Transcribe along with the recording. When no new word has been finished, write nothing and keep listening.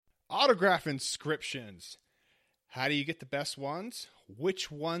Autograph inscriptions. How do you get the best ones?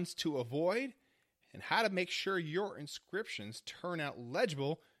 Which ones to avoid? And how to make sure your inscriptions turn out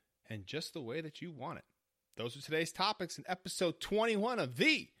legible and just the way that you want it. Those are today's topics in episode 21 of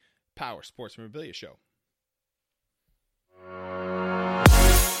the Power Sports Memorabilia Show.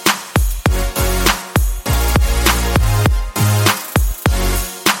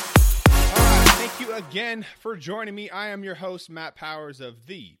 Thank you again for joining me. I am your host, Matt Powers of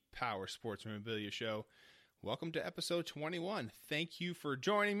the Power Sports Memorabilia Show. Welcome to episode 21. Thank you for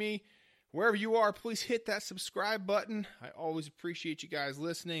joining me. Wherever you are, please hit that subscribe button. I always appreciate you guys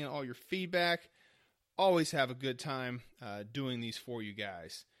listening and all your feedback. Always have a good time doing these for you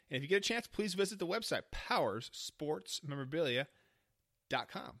guys. And if you get a chance, please visit the website,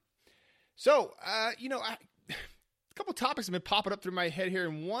 powersportsmemorabilia.com. So, a couple topics have been popping up through my head here,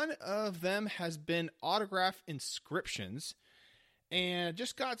 and one of them has been autograph inscriptions. And I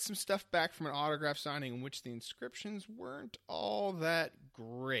just got some stuff back from an autograph signing in which the inscriptions weren't all that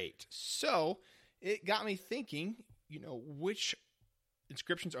great. So it got me thinking, which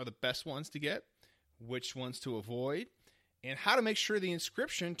inscriptions are the best ones to get, which ones to avoid, and how to make sure the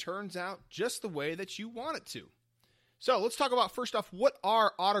inscription turns out just the way that you want it to. So let's talk about, first off, what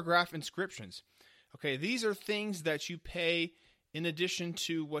are autograph inscriptions? Okay, these are things that you pay in addition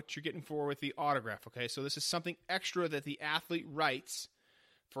to what you're getting for with the autograph, okay? So this is something extra that the athlete writes.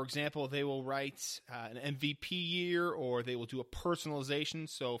 For example, they will write an MVP year, or they will do a personalization.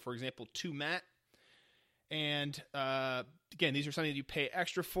 So, for example, to Matt. And, again, these are something that you pay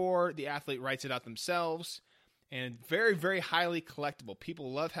extra for. The athlete writes it out themselves. And very, very highly collectible.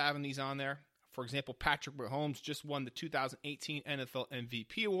 People love having these on there. For example, Patrick Mahomes just won the 2018 NFL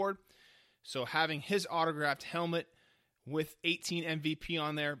MVP award. So having his autographed helmet with 18 MVP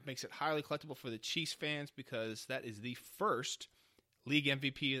on there makes it highly collectible for the Chiefs fans, because that is the first league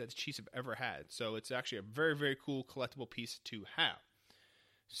MVP that the Chiefs have ever had. So it's actually a very, very cool collectible piece to have.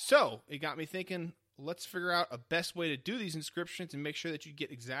 So it got me thinking, let's figure out a best way to do these inscriptions and make sure that you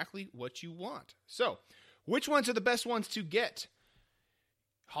get exactly what you want. So which ones are the best ones to get?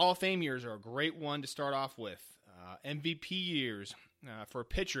 Hall of Fame years are a great one to start off with. MVP years for a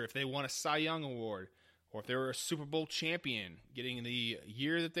pitcher, if they won a Cy Young Award, or if they were a Super Bowl champion, getting the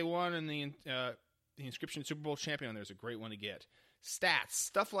year that they won and the inscription Super Bowl champion on there is a great one to get. Stats,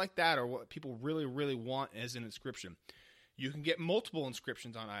 stuff like that are what people really, really want as an inscription. You can get multiple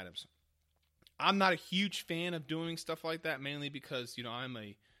inscriptions on items. I'm not a huge fan of doing stuff like that, mainly because, I'm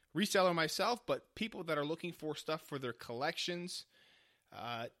a reseller myself, but people that are looking for stuff for their collections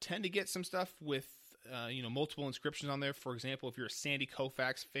tend to get some stuff with, multiple inscriptions on there. For example, if you're a Sandy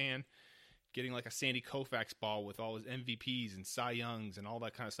Koufax fan, getting like a Sandy Koufax ball with all his MVPs and Cy Youngs and all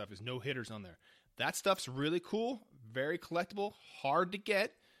that kind of stuff, is no hitters on there. That stuff's really cool, very collectible, hard to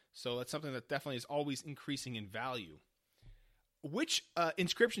get. So that's something that definitely is always increasing in value. Which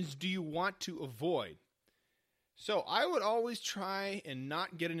inscriptions do you want to avoid? So I would always try and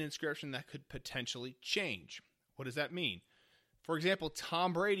not get an inscription that could potentially change. What does that mean? For example,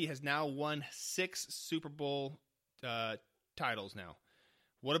 Tom Brady has now won 6 Super Bowl titles now.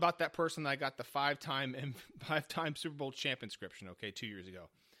 What about that person that got the five-time Super Bowl champ inscription, 2 years ago?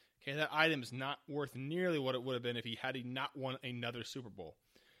 Okay, that item is not worth nearly what it would have been if he had not won another Super Bowl.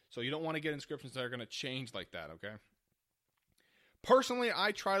 So you don't want to get inscriptions that are going to change like that, okay? Personally,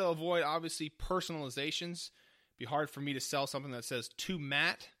 I try to avoid, obviously, personalizations. It'd be hard for me to sell something that says, to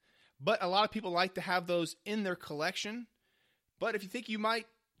Matt. But a lot of people like to have those in their collection. But if you think you might,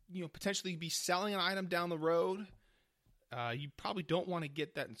 potentially be selling an item down the road, you probably don't want to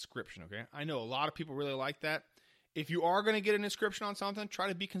get that inscription, okay? I know a lot of people really like that. If you are going to get an inscription on something, try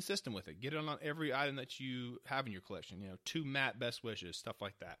to be consistent with it. Get it on every item that you have in your collection. To Matt, best wishes, stuff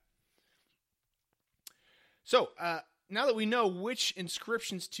like that. So, now that we know which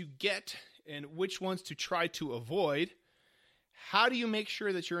inscriptions to get and which ones to try to avoid, how do you make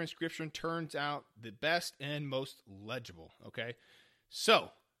sure that your inscription turns out the best and most legible, okay?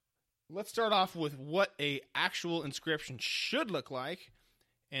 So, let's start off with what a actual inscription should look like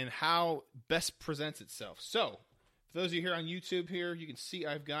and how best presents itself. So, for those of you here on YouTube here, you can see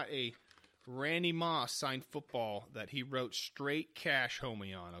I've got a Randy Moss signed football that he wrote straight cash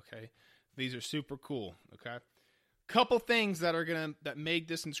homie on, okay? These are super cool, okay? Couple things that make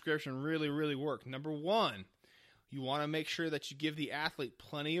this inscription really, really work. Number one, you want to make sure that you give the athlete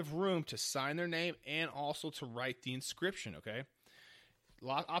plenty of room to sign their name and also to write the inscription, okay?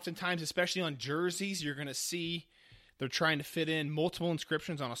 Oftentimes, especially on jerseys, you're going to see they're trying to fit in multiple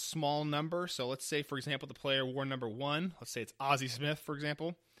inscriptions on a small number. So let's say, for example, the player wore number 1. Let's say it's Ozzie Smith, for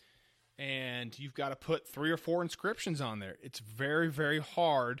example. And you've got to put 3 or 4 inscriptions on there. It's very, very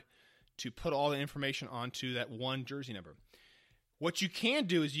hard to put all the information onto that one jersey number. What you can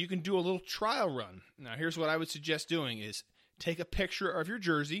do is you can do a little trial run. Now, here's what I would suggest doing is take a picture of your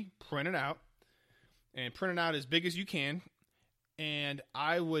jersey, print it out as big as you can, and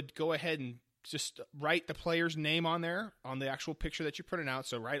I would go ahead and just write the player's name on there, on the actual picture that you printed out.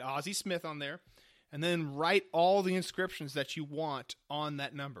 So write Ozzie Smith on there, and then write all the inscriptions that you want on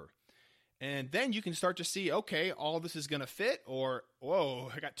that number. And then you can start to see, okay, all this is going to fit, or, whoa,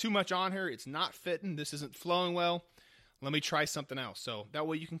 I got too much on here. It's not fitting. This isn't flowing well. Let me try something else. So that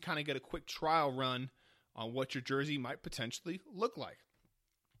way you can kind of get a quick trial run on what your jersey might potentially look like.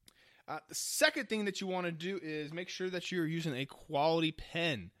 The second thing that you want to do is make sure that you're using a quality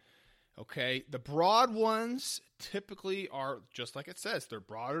pen. Okay, the broad ones typically are just like it says. They're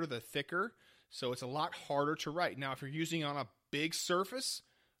broader, they're thicker, so it's a lot harder to write. Now, if you're using it on a big surface,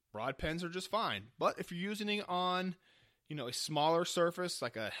 broad pens are just fine. But if you're using it on, a smaller surface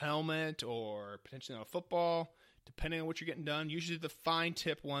like a helmet or potentially on a football, depending on what you're getting done, usually the fine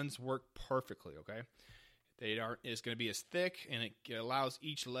tip ones work perfectly. Okay, they aren't is going to be as thick, and it allows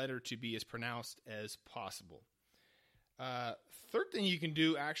each letter to be as pronounced as possible. Third thing you can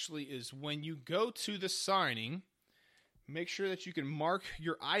do actually is when you go to the signing, make sure that you can mark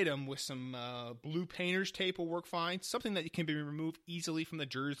your item with some blue painter's tape will work fine, something that can be removed easily from the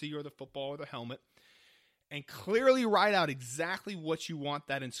jersey or the football or the helmet, and clearly write out exactly what you want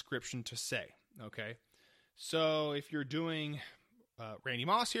that inscription to say, okay? So if you're doing Randy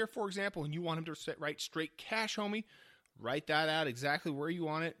Moss here, for example, and you want him to write straight cash, homie, write that out exactly where you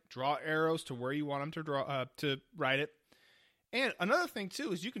want it, draw arrows to where you want him to draw to write it. And another thing,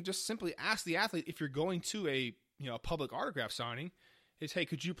 too, is you can just simply ask the athlete if you're going to a public autograph signing is, hey,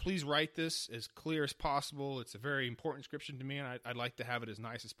 could you please write this as clear as possible? It's a very important inscription to me, and I'd like to have it as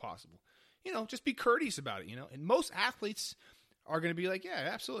nice as possible. Just be courteous about it, And most athletes are going to be like, yeah,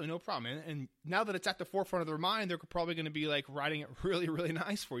 absolutely, no problem. And now that it's at the forefront of their mind, they're probably going to be like writing it really, really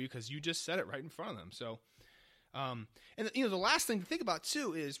nice for you because you just said it right in front of them. So, the last thing to think about,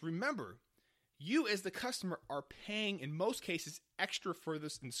 too, is remember, you as the customer are paying, in most cases, extra for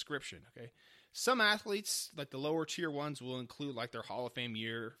this inscription, okay? Some athletes, like the lower tier ones, will include like their Hall of Fame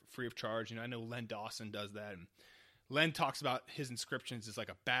year free of charge. I know Len Dawson does that, and Len talks about his inscriptions as like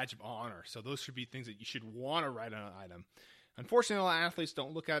a badge of honor. So those should be things that you should want to write on an item. Unfortunately, a lot of athletes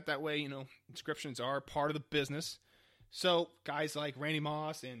don't look at it that way. Inscriptions are part of the business. So guys like Randy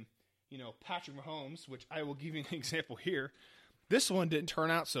Moss and, Patrick Mahomes, which I will give you an example here, this one didn't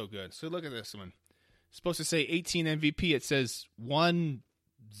turn out so good. So look at this one. It's supposed to say 18 MVP. It says 10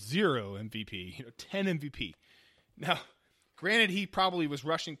 MVP, 10 MVP. Now, granted, he probably was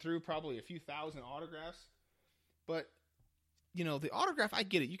rushing through probably a few thousand autographs. But, the autograph, I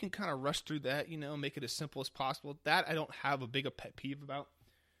get it. You can kind of rush through that, make it as simple as possible. That I don't have a big pet peeve about.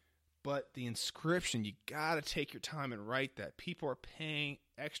 But the inscription, you got to take your time and write that. People are paying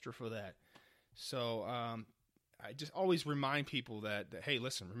extra for that. So, I just always remind people that, hey,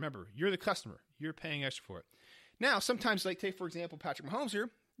 listen, remember, you're the customer. You're paying extra for it. Now, sometimes, like, take, for example, Patrick Mahomes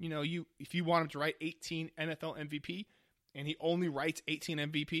here. If you want him to write 18 NFL MVP, and he only writes 18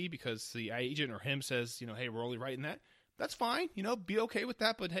 MVP because the agent or him says, hey, we're only writing that, that's fine. Be okay with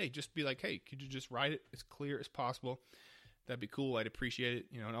that. But, hey, just be like, hey, could you just write it as clear as possible? That'd be cool. I'd appreciate it.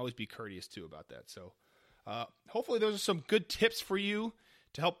 And always be courteous, too, about that. So, hopefully those are some good tips for you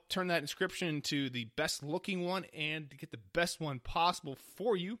to help turn that inscription into the best looking one and to get the best one possible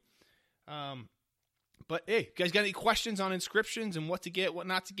for you. But hey, you guys got any questions on inscriptions and what to get, what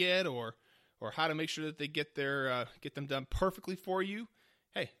not to get, or how to make sure that they get them done perfectly for you?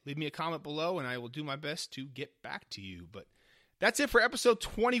 Hey, leave me a comment below and I will do my best to get back to you. But that's it for episode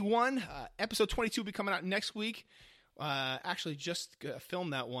 21. Episode 22 will be coming out next week. Actually just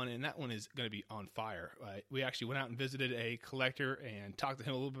filmed that one, and that one is going to be on fire. We actually went out and visited a collector and talked to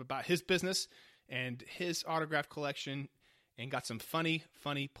him a little bit about his business and his autograph collection and got some funny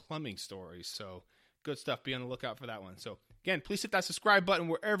plumbing stories. So good stuff. Be on the lookout for that one. So again, please hit that subscribe button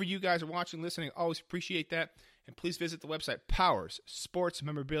wherever you guys are watching, listening. Always appreciate that. And please visit the website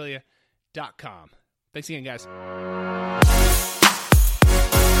powersportsmemorabilia.com. Thanks again, guys.